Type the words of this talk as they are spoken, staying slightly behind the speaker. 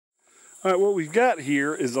All right, what we've got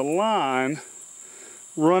here is a line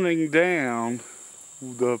running down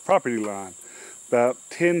the property line, about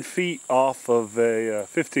 10 feet off of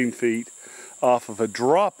 15 feet off of a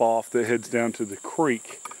drop-off that heads down to the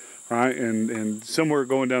creek, right? And somewhere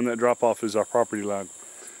going down that drop-off is our property line.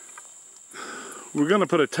 We're gonna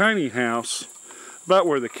put a tiny house about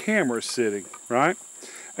where the camera's sitting, right?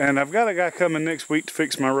 And I've got a guy coming next week to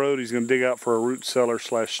fix my road. He's gonna dig out for a root cellar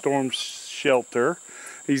 / storm shelter.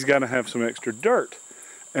 He's gotta have some extra dirt.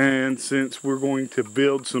 And since we're going to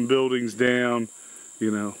build some buildings down,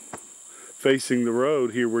 you know, facing the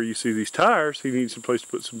road here where you see these tires, he needs a place to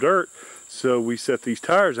put some dirt. So we set these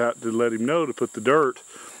tires out to let him know to put the dirt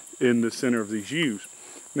in the center of these U's.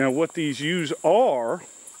 Now what these U's are,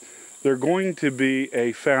 they're going to be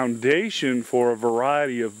a foundation for a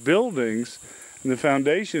variety of buildings. And the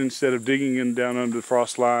foundation, instead of digging in down under the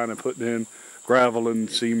frost line and putting in gravel and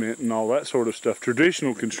cement and all that sort of stuff,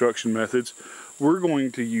 traditional construction methods, we're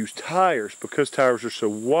going to use tires. Because tires are so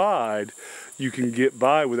wide, you can get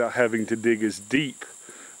by without having to dig as deep,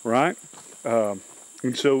 right? And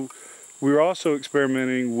so we're also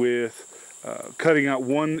experimenting with cutting out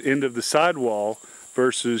one end of the sidewall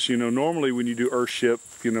versus, you know, normally when you do earthship,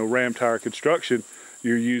 you know, ram tire construction,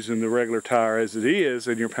 you're using the regular tire as it is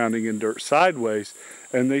and you're pounding in dirt sideways.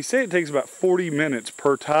 And they say it takes about 40 minutes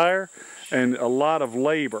per tire and a lot of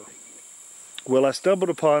labor. Well, I stumbled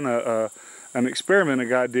upon an experiment a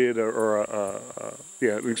guy did,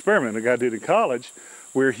 an experiment a guy did in college,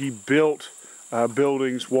 where he built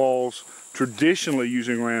buildings, walls, traditionally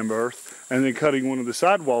using ram earth, and then cutting one of the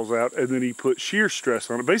sidewalls out, and then he put shear stress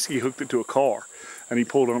on it. Basically, he hooked it to a car, and he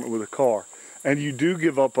pulled on it with a car. And you do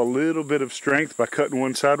give up a little bit of strength by cutting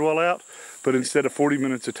one sidewall out, but instead of 40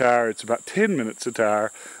 minutes a tire, it's about 10 minutes a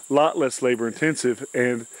tire, a lot less labor intensive,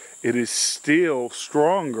 and it is still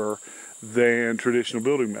stronger than traditional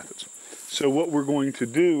building methods. So what we're going to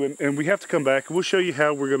do, and we have to come back, we'll show you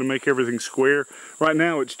how we're going to make everything square. Right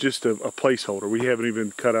now it's just a placeholder. We haven't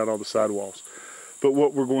even cut out all the sidewalls. But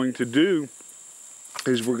what we're going to do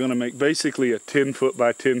is we're going to make basically a 10 foot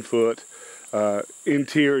by 10 foot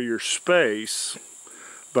interior space,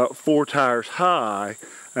 about 4 tires high,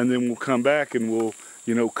 and then we'll come back and we'll,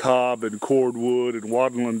 you know, cob and cordwood and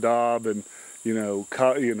wattle and daub and, you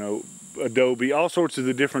know, adobe, all sorts of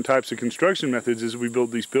the different types of construction methods as we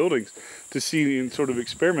build these buildings to see and sort of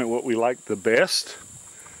experiment what we like the best,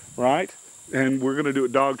 right? And we're going to do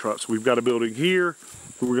it dog trot. So we've got a building here.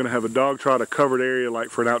 We're going to have a dog trot, a covered area like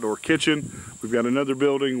for an outdoor kitchen. We've got another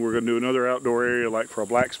building. We're going to do another outdoor area like for a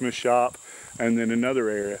blacksmith shop, and then another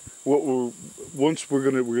area. We're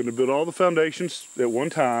going to build all the foundations at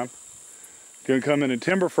one time. Going to come in and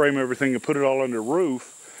timber frame everything and put it all under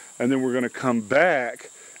roof, and then we're going to come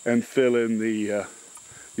back and fill in the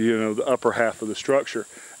the upper half of the structure.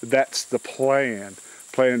 That's the plan.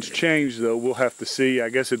 Plans change though. We'll have to see. I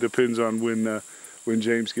guess it depends on when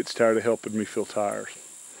James gets tired of helping me fill tires.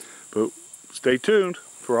 But stay tuned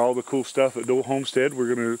for all the cool stuff at Homestead.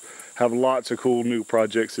 We're going to have lots of cool new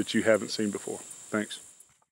projects that you haven't seen before. Thanks.